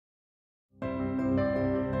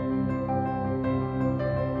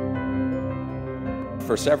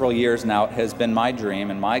for several years now, it has been my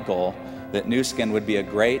dream and my goal that Nu Skin would be a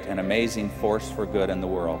great and amazing force for good in the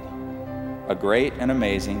world. A great and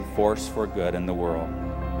amazing force for good in the world.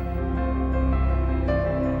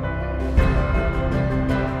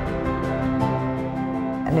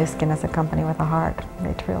 Nu Skin is a company with a heart.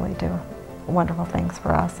 They truly do wonderful things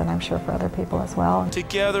for us, and I'm sure for other people as well.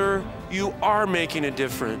 Together, you are making a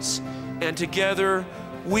difference, and together,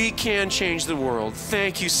 we can change the world.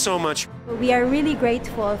 Thank you so much. We are really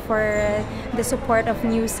grateful for the support of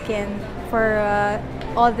Nu Skin, for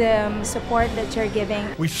all the support that you're giving.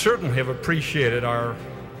 We certainly have appreciated our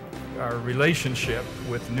relationship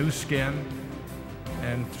with Nu Skin,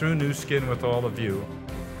 and through Nu Skin with all of you.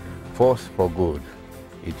 Force for good.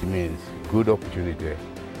 It means good opportunity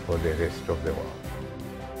for the rest of the world.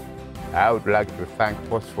 I would like to thank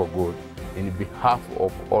Force for Good in behalf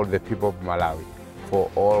of all the people of Malawi for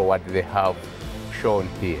all what they have shown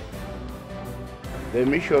here. The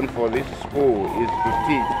mission for this school is to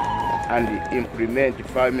teach and implement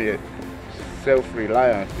family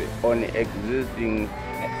self-reliance on existing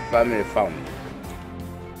family farms.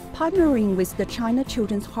 Partnering with the China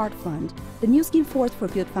Children's Heart Fund, the Nu Skin Force for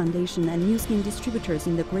Good Foundation and Nu Skin distributors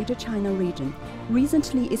in the Greater China region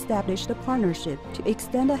recently established a partnership to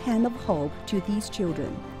extend a hand of hope to these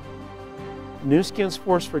children. Nu Skin's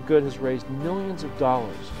Force for Good has raised millions of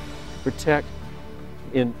dollars to protect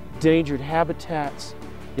endangered habitats,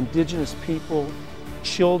 indigenous people,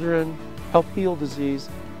 children, help heal disease.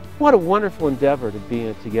 What a wonderful endeavor to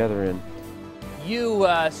be together in. You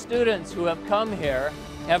students who have come here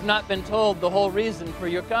have not been told the whole reason for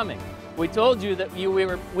your coming. We told you that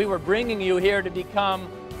we were bringing you here to become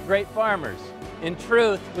great farmers. In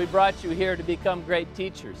truth, we brought you here to become great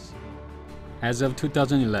teachers. As of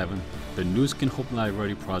 2011, the Nu Skin Hope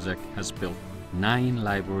Library project has built 9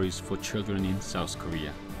 libraries for children in South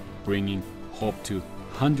Korea, bringing hope to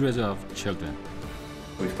hundreds of children.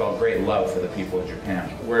 We felt great love for the people of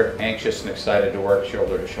Japan. We're anxious and excited to work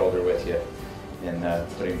shoulder to shoulder with you in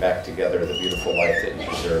putting back together the beautiful life that you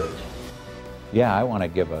deserve. Yeah, I want to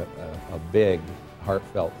give a big,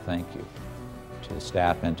 heartfelt thank you to the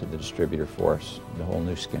staff and to the distributor force, the whole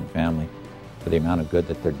Nu Skin family, for the amount of good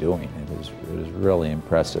that they're doing. It is really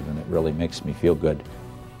impressive, and it really makes me feel good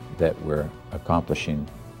that we're accomplishing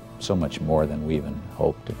so much more than we even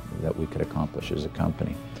hoped that we could accomplish as a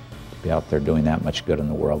company. To be out there doing that much good in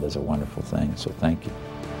the world is a wonderful thing, so thank you.